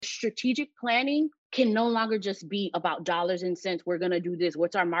strategic planning can no longer just be about dollars and cents. We're going to do this.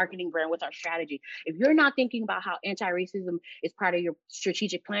 What's our marketing brand? What's our strategy? If you're not thinking about how anti-racism is part of your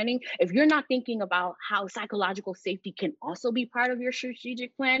strategic planning, if you're not thinking about how psychological safety can also be part of your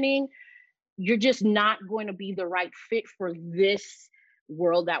strategic planning, you're just not going to be the right fit for this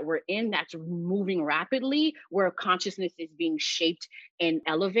world that we're in, that's moving rapidly, where consciousness is being shaped and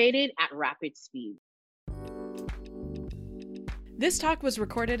elevated at rapid speed. This talk was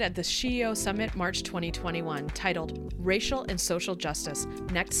recorded at the SheEO Summit March 2021, titled Racial and Social Justice,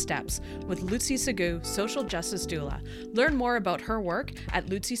 Next Steps, with Lutzi Segu, Social Justice Doula. Learn more about her work at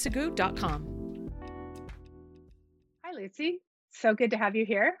lutzisegu.com. Hi, Lutzi. So good to have you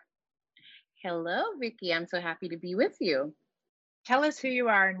here. Hello, Vicki. I'm so happy to be with you. Tell us who you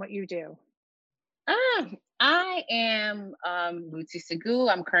are and what you do. I am Lutzi Segu.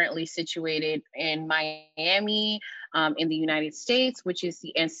 I'm currently situated in Miami, in the United States, which is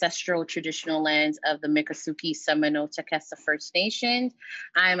the ancestral traditional lands of the Miccosukee Seminole Takesa First Nations.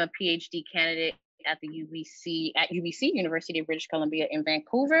 I am a PhD candidate at UBC, University of British Columbia in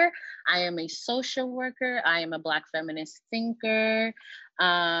Vancouver. I am a social worker. I am a Black feminist thinker,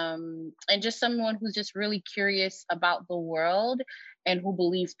 and just someone who's just really curious about the world and who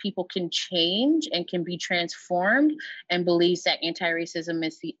believes people can change and can be transformed, and believes that anti-racism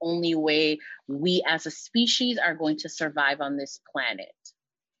is the only way we as a species are going to survive on this planet.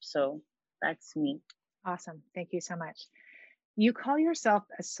 So that's me. Awesome. Thank you so much. You call yourself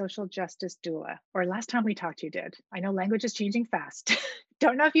a social justice doula, or last time we talked, you did. I know language is changing fast.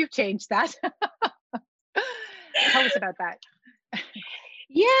 Don't know if you've changed that. Tell us about that.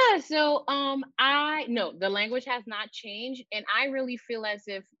 Yeah, so the language has not changed, and I really feel as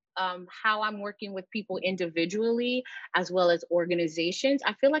if how I'm working with people individually as well as organizations,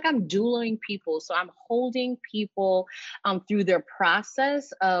 I feel like I'm doulaing people. So I'm holding people through their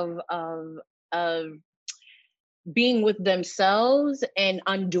process of being with themselves and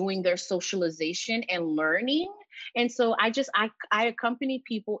undoing their socialization and learning. And so I accompany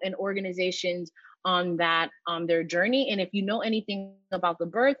people and organizations on their journey. And if you know anything about the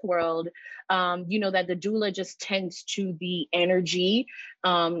birth world, you know that the doula just tends to the energy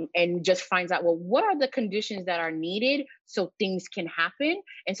and just finds out, well, what are the conditions that are needed so things can happen?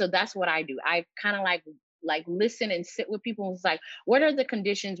 And so that's what I do. I kind of like listen and sit with people. It's like, what are the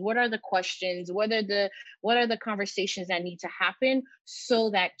conditions? What are the questions? What are the conversations that need to happen so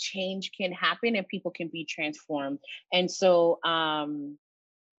that change can happen and people can be transformed? And so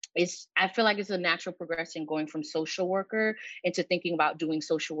I feel like it's a natural progression going from social worker into thinking about doing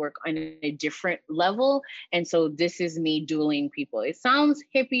social work on a different level. And so this is me dueling people. It sounds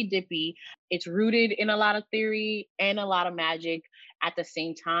hippy dippy. It's rooted in a lot of theory and a lot of magic at the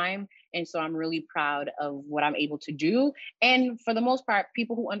same time. And so I'm really proud of what I'm able to do. And for the most part,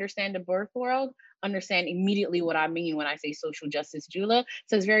 people who understand the birth world understand immediately what I mean when I say social justice doula.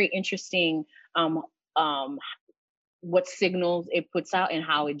 So it's very interesting what signals it puts out and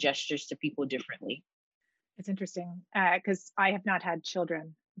how it gestures to people differently. It's interesting because I have not had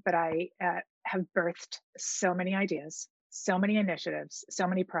children, but I have birthed so many ideas, so many initiatives, so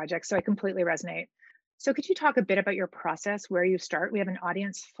many projects. So I completely resonate. So could you talk a bit about your process, where you start? We have an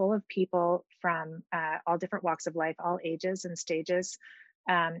audience full of people from all different walks of life, all ages and stages.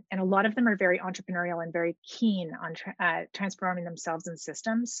 And a lot of them are very entrepreneurial and very keen on transforming themselves and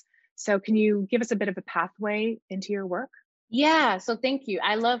systems. So can you give us a bit of a pathway into your work? Yeah, so thank you.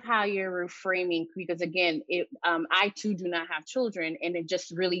 I love how you're reframing, because again, I too do not have children, and it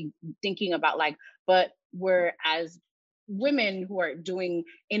just really thinking about but whereas women who are doing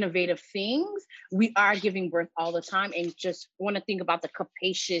innovative things, we are giving birth all the time, and just want to think about the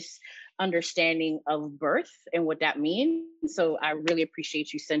capacious understanding of birth and what that means. So I really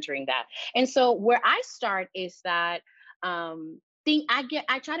appreciate you centering that. And so where I start is that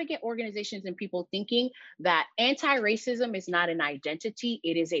I try to get organizations and people thinking that anti-racism is not an identity,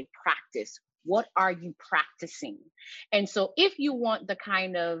 it is a practice. What are you practicing? And so if you want the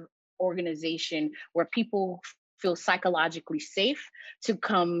kind of organization where people feel psychologically safe to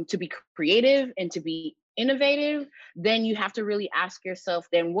come to be creative and to be innovative, then you have to really ask yourself,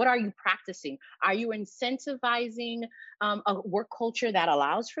 then what are you practicing? Are you incentivizing a work culture that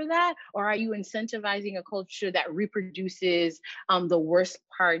allows for that? Or are you incentivizing a culture that reproduces the worst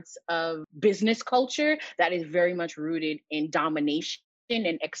parts of business culture that is very much rooted in domination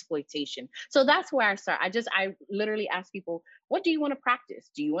and exploitation? So that's where I start. I literally ask people, what do you want to practice?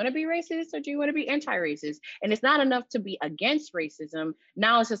 Do you want to be racist or do you want to be anti-racist? And it's not enough to be against racism.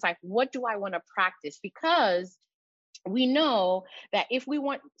 Now it's just like, what do I want to practice? Because we know that if we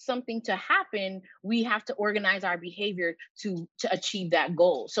want something to happen, we have to organize our behavior to achieve that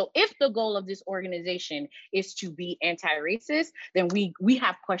goal. So if the goal of this organization is to be anti-racist, then we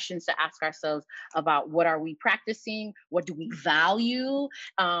have questions to ask ourselves about what are we practicing, what do we value,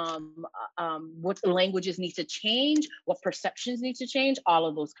 what languages need to change, what perceptions need to change, all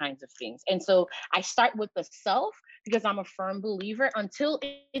of those kinds of things. And so I start with the self, because I'm a firm believer until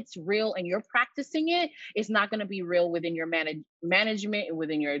it's real and you're practicing it, it's not going to be real within your management and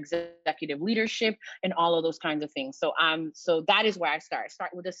within your executive leadership and all of those kinds of things. So that is where I start.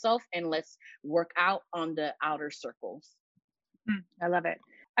 Start with the self and let's work out on the outer circles. I love it.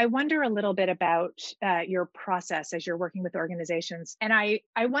 I wonder a little bit about your process as you're working with organizations. And I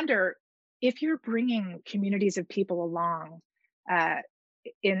wonder if you're bringing communities of people along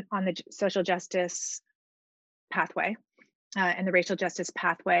on the social justice pathway and the racial justice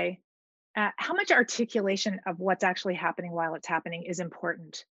pathway, how much articulation of what's actually happening while it's happening is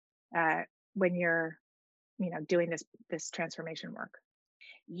important when you're, doing this transformation work?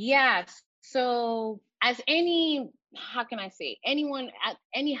 Yes. So as how can I say, anyone at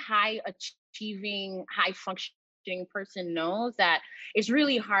any high achieving, high functioning person knows that it's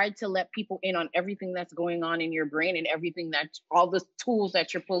really hard to let people in on everything that's going on in your brain and everything that all the tools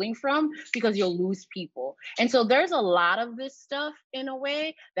that you're pulling from, because you'll lose people. And so there's a lot of this stuff in a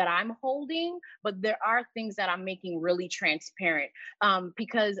way that I'm holding, but there are things that I'm making really transparent,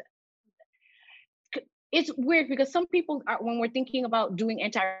 because it's weird, because some people are, when we're thinking about doing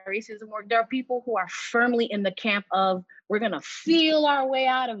anti-racism work, there are people who are firmly in the camp of we're gonna feel our way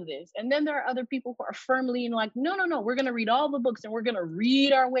out of this, and then there are other people who are firmly in like, no, we're gonna read all the books and we're gonna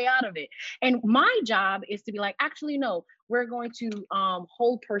read our way out of it. And my job is to be like, actually no, we're going to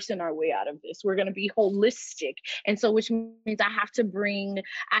whole person our way out of this. We're going to be holistic. And so, which means I have to bring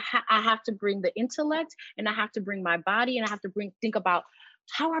the intellect, and I have to bring my body, and I have to think about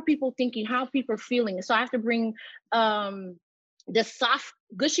how are people thinking, how are people feeling. So I have to bring the soft,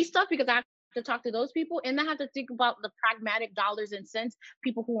 gushy stuff, because I have to talk to those people, and I have to think about the pragmatic dollars and cents,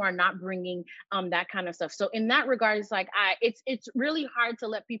 people who are not bringing that kind of stuff. So in that regard, it's like it's really hard to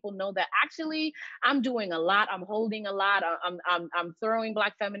let people know that actually I'm doing a lot, I'm holding a lot, I'm throwing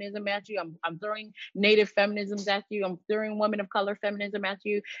Black feminism at you, I'm throwing Native feminisms at you, I'm throwing women of color feminism at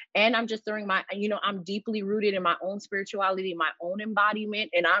you, and I'm just throwing my, I'm deeply rooted in my own spirituality, my own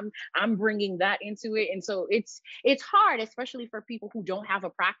embodiment, and I'm bringing that into it. And so it's hard, especially for people who don't have a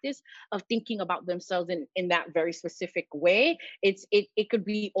practice of thinking about themselves in that very specific way. It could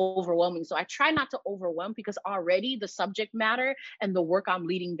be overwhelming. So I try not to overwhelm, because already the subject matter and the work I'm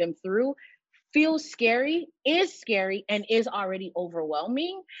leading them through feels scary, is scary, and is already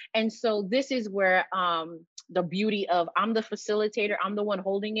overwhelming. And so this is where the beauty of, I'm the facilitator, I'm the one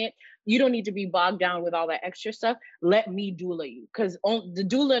holding it. You don't need to be bogged down with all that extra stuff. Let me doula you, because the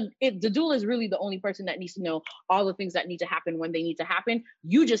doula is really the only person that needs to know all the things that need to happen when they need to happen.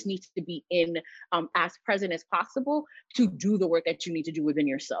 You just need to be in as present as possible to do the work that you need to do within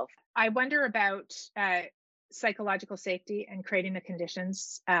yourself. I wonder about psychological safety and creating the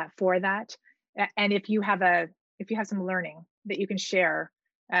conditions for that, and if you have some learning that you can share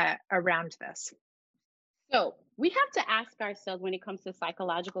around this. So we have to ask ourselves, when it comes to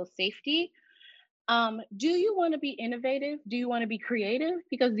psychological safety, do you want to be innovative? Do you want to be creative?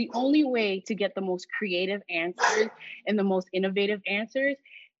 Because the only way to get the most creative answers and the most innovative answers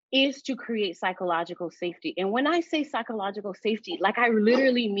is to create psychological safety. And when I say psychological safety, like I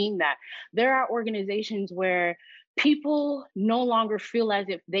literally mean that. There are organizations where people no longer feel as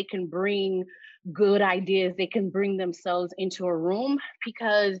if they can bring good ideas, they can bring themselves into a room,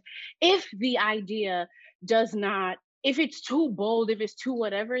 because if the idea does not, if it's too bold, if it's too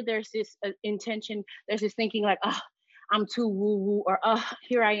whatever, there's this intention, there's this thinking like, oh, I'm too woo-woo, or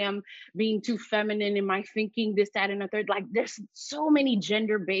here I am being too feminine in my thinking, this, that, and a third. Like there's so many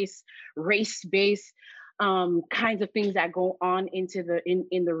gender-based, race-based kinds of things that go on into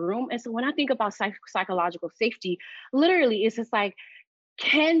in the room. And so when I think about psychological safety, literally it's just like,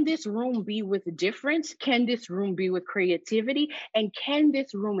 can this room be with difference? Can this room be with creativity? And can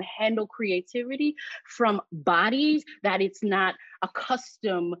this room handle creativity from bodies that it's not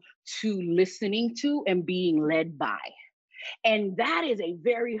accustomed to listening to and being led by? And that is a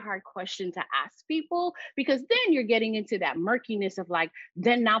very hard question to ask people, because then you're getting into that murkiness of like,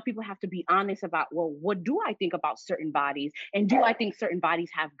 then now people have to be honest about, well, what do I think about certain bodies? And do I think certain bodies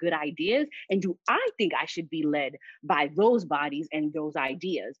have good ideas? And do I think I should be led by those bodies and those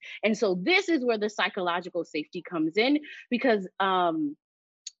ideas? And so this is where the psychological safety comes in, because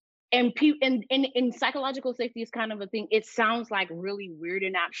And in psychological safety is kind of a thing. It sounds like really weird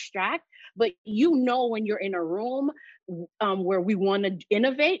and abstract, but you know when you're in a room where we want to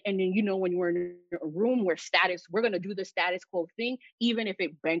innovate, and then you know when we're in a room where we're going to do the status quo thing, even if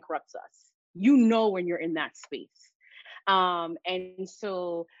it bankrupts us. You know when you're in that space. And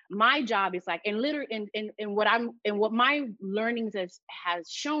so my job is like, and literally, and what my learnings has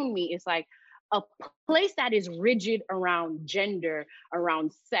shown me is like a place that is rigid around gender,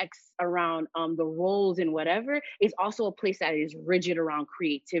 around sex, around the roles and whatever, is also a place that is rigid around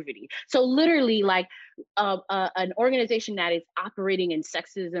creativity. So literally, like an organization that is operating in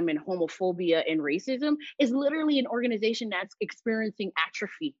sexism and homophobia and racism is literally an organization that's experiencing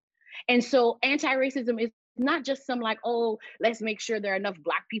atrophy. And so anti-racism is not just some like, oh, let's make sure there are enough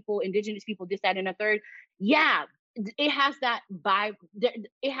Black people, Indigenous people, this, that, and a third. Yeah, it has that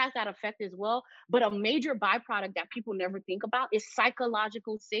effect as well. But a major byproduct that people never think about is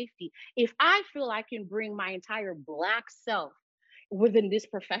psychological safety. If I feel I can bring my entire Black self within this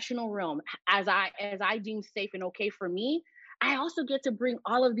professional realm as I deem safe and okay for me, I also get to bring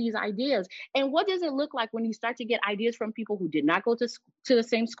all of these ideas. And what does it look like when you start to get ideas from people who did not go to the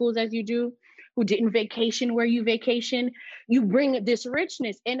same schools as you do, who didn't vacation where you vacation? You bring this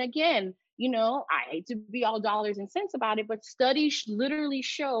richness. And again, I hate to be all dollars and cents about it, but studies literally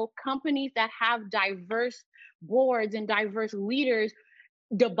show companies that have diverse boards and diverse leaders,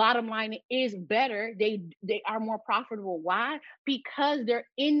 the bottom line is better. They are more profitable. Why? Because they're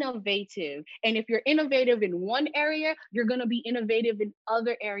innovative. And if you're innovative in one area, you're going to be innovative in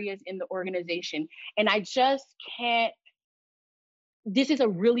other areas in the organization. And I just can't. This is a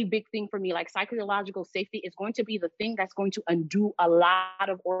really big thing for me. Like, psychological safety is going to be the thing that's going to undo a lot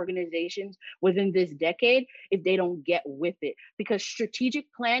of organizations within this decade if they don't get with it. Because strategic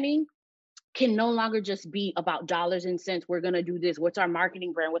planning can no longer just be about dollars and cents. We're going to do this. What's our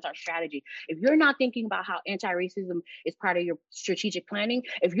marketing brand? What's our strategy? If you're not thinking about how anti-racism is part of your strategic planning,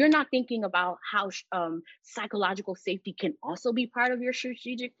 if you're not thinking about how psychological safety can also be part of your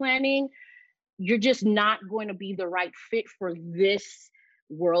strategic planning, you're just not going to be the right fit for this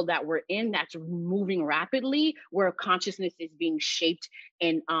world that we're in, that's moving rapidly, where consciousness is being shaped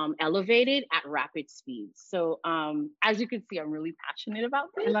and elevated at rapid speeds. So as you can see, I'm really passionate about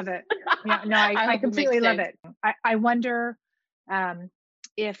this. I love it. Yeah, no, I completely love it. I wonder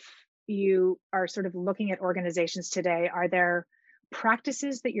if you are sort of looking at organizations today, are there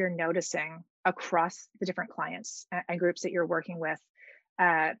practices that you're noticing across the different clients and groups that you're working with?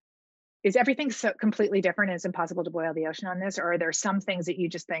 Is everything so completely different and it's impossible to boil the ocean on this? Or are there some things that you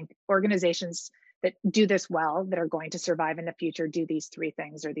just think organizations that do this well, that are going to survive in the future, do these 3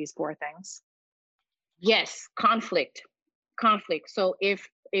 things or these 4 things? Yes, conflict. So if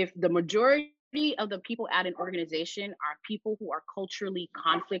the majority of the people at an organization are people who are culturally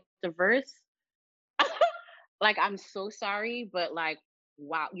conflict averse, like, I'm so sorry, but like,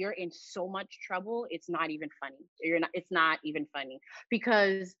 wow, you're in so much trouble. It's not even funny. It's not even funny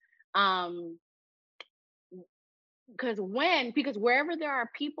because wherever there are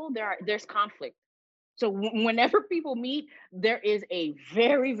people, there's conflict. So whenever people meet, there is a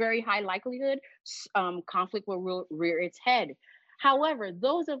very, very high likelihood conflict will rear its head. However,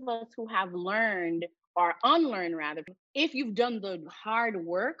 those of us who have learned, or unlearned rather, if you've done the hard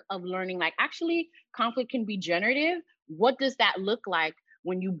work of learning, like, actually conflict can be generative, what does that look like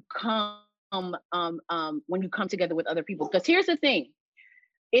when you come together with other people? Because here's the thing.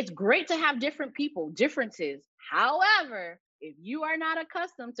 It's great to have differences. However, if you are not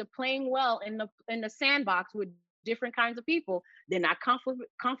accustomed to playing well in the sandbox with different kinds of people, then that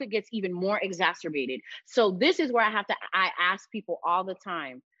conflict gets even more exacerbated. So this is where I ask people all the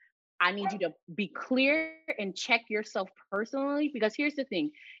time, I need you to be clear and check yourself personally, because here's the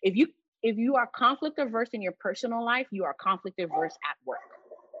thing. If you are conflict averse in your personal life, you are conflict averse at work.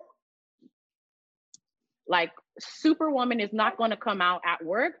 Like, Superwoman is not going to come out at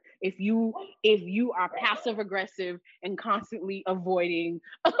work if you are passive aggressive and constantly avoiding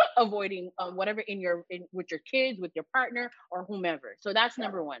whatever with your kids, with your partner, or whomever. So that's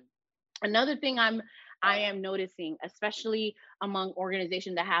number one. Another thing I am noticing, especially among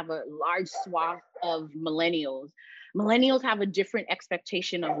organizations that have a large swath of millennials. Millennials have a different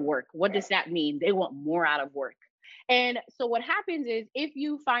expectation of work. What does that mean? They want more out of work. And so what happens is, if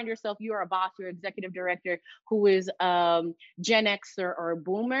you find yourself, you're a boss, you're executive director who is Gen Xer or a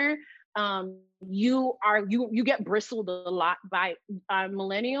boomer, you get bristled a lot by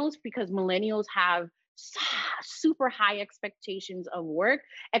millennials, because millennials have super high expectations of work,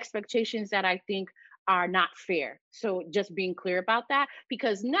 expectations that I think are not fair. So just being clear about that,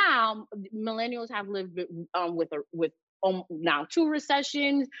 because now millennials have lived with now 2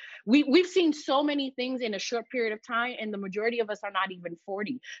 recessions. We've seen so many things in a short period of time, and the majority of us are not even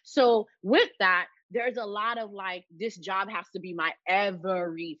 40. So with that, there's a lot of like, this job has to be my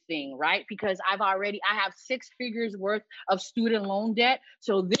everything, right? Because I have 6 figures worth of student loan debt.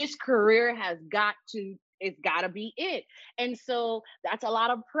 So this career it's got to be it. And so that's a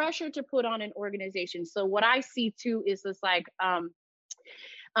lot of pressure to put on an organization. So what I see too is this like,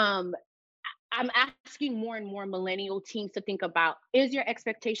 I'm asking more and more millennial teams to think about, is your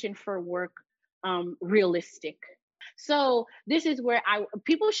expectation for work realistic? So this is where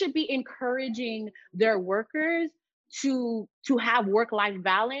people should be encouraging their workers to have work-life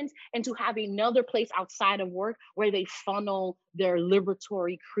balance and to have another place outside of work where they funnel their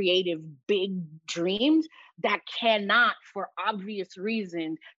liberatory, creative, big dreams that cannot, for obvious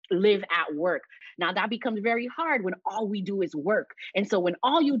reasons, live at work. Now that becomes very hard when all we do is work. And so when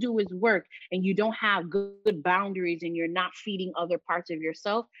all you do is work and you don't have good boundaries and you're not feeding other parts of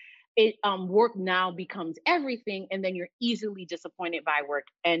yourself, work now becomes everything, and then you're easily disappointed by work,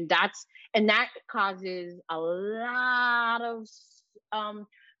 and that causes a lot of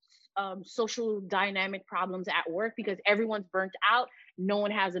social dynamic problems at work because everyone's burnt out. No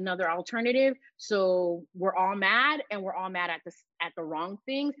one has another alternative, so we're all mad, and we're all mad at the wrong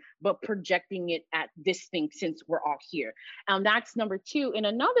things, but projecting it at this thing since we're all here. That's number 2. And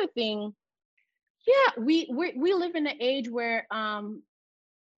another thing, we live in an age where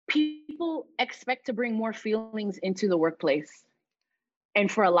people expect to bring more feelings into the workplace. And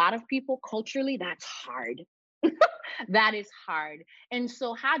for a lot of people, culturally, that's hard. That is hard. And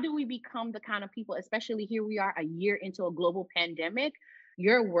so how do we become the kind of people, especially here we are a year into a global pandemic,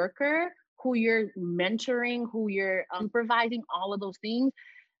 your worker, who you're mentoring, who you're supervising, all of those things,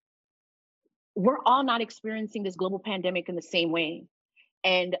 we're all not experiencing this global pandemic in the same way.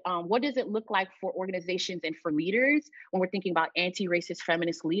 And what does it look like for organizations and for leaders when we're thinking about anti-racist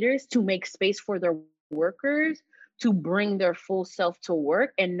feminist leaders to make space for their workers to bring their full self to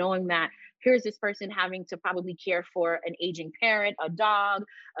work, and knowing that here's this person having to probably care for an aging parent, a dog,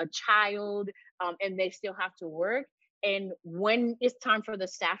 a child, and they still have to work. And when it's time for the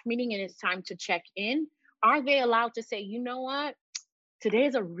staff meeting and it's time to check in, are they allowed to say, you know what? Today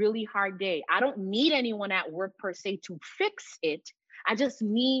is a really hard day. I don't need anyone at work per se to fix it. I just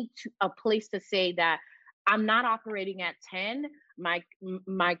need a place to say that I'm not operating at 10. My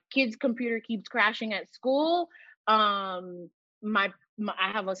kid's computer keeps crashing at school. I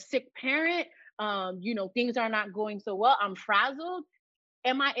have a sick parent. Things are not going so well. I'm frazzled.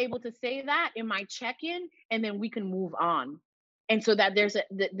 Am I able to say that in my check-in, and then we can move on? And so that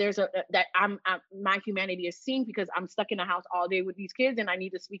my humanity is seen, because I'm stuck in the house all day with these kids and I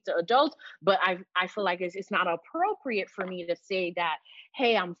need to speak to adults, but I feel like it's not appropriate for me to say that,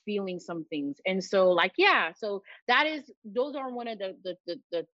 hey, I'm feeling some things. And so so those are one of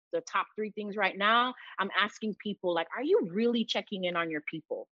the top 3 things right now. I'm asking people, like, are you really checking in on your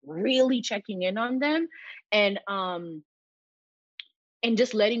people? Really checking in on them? And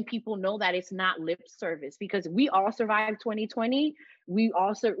just letting people know that it's not lip service, because we all survived 2020. We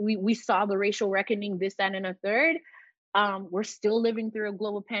saw the racial reckoning, this, that, and a third. We're still living through a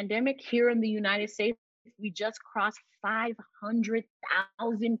global pandemic. Here in the United States, we just crossed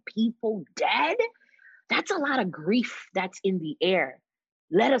 500,000 people dead. That's a lot of grief that's in the air.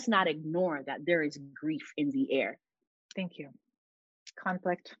 Let us not ignore that there is grief in the air. Thank you.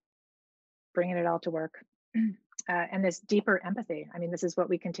 Conflict, bringing it all to work. And this deeper empathy. I mean, this is what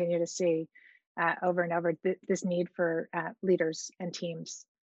we continue to see over and over, this need for leaders and teams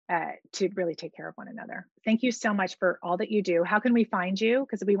to really take care of one another. Thank you so much for all that you do. How can we find you?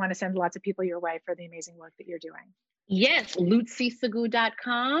 Because we want to send lots of people your way for the amazing work that you're doing. Yes,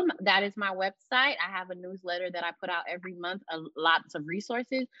 lutzisegou.com. That is my website. I have a newsletter that I put out every month, lots of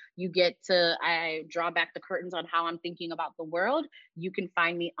resources. I draw back the curtains on how I'm thinking about the world. You can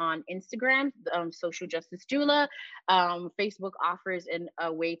find me on Instagram, Social Justice Doula. Facebook offers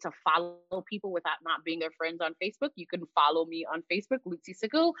a way to follow people without not being their friends on Facebook. You can follow me on Facebook, Lutzi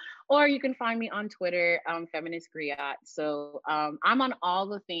Segou, or you can find me on Twitter, Feminist Griot. So I'm on all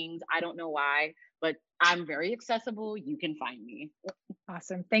the things. I don't know why, but I'm very accessible. You can find me.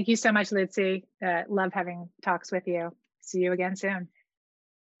 Awesome. Thank you so much, Lutzi. Love having talks with you. See you again soon.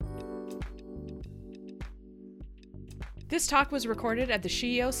 This talk was recorded at the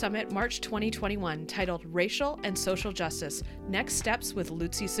SheEO Summit March 2021, titled Racial and Social Justice, Next Steps with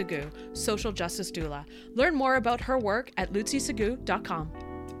Lutzi Segou, Social Justice Doula. Learn more about her work at lutzisegou.com.